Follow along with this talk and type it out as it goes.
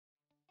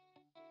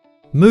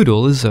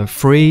Moodle is a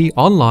free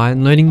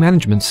online learning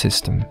management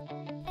system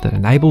that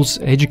enables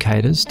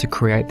educators to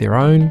create their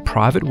own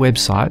private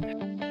website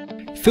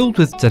filled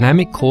with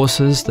dynamic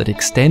courses that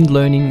extend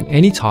learning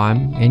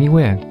anytime,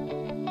 anywhere.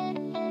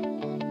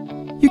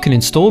 You can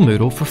install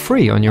Moodle for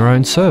free on your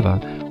own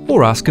server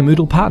or ask a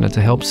Moodle partner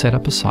to help set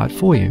up a site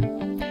for you.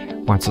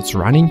 Once it's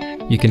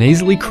running, you can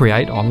easily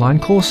create online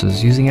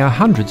courses using our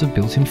hundreds of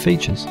built-in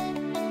features.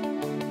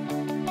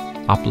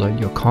 Upload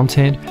your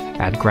content,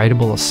 add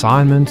gradable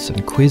assignments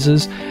and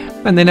quizzes,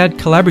 and then add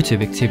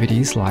collaborative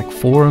activities like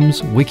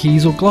forums,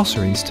 wikis or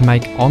glossaries to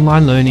make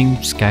online learning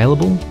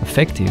scalable,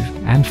 effective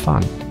and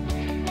fun.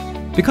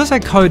 Because our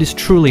code is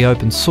truly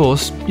open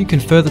source, you can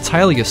further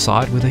tailor your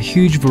site with a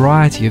huge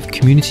variety of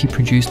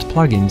community-produced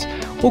plugins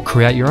or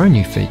create your own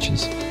new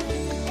features.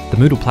 The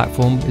Moodle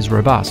platform is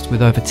robust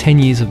with over 10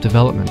 years of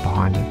development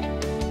behind it.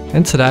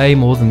 And today,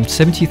 more than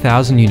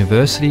 70,000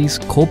 universities,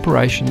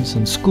 corporations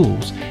and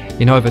schools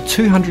in over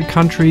 200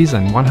 countries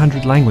and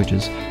 100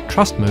 languages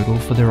trust Moodle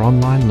for their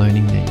online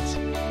learning needs.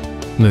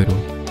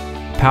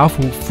 Moodle,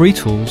 powerful free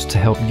tools to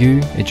help you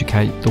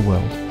educate the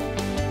world.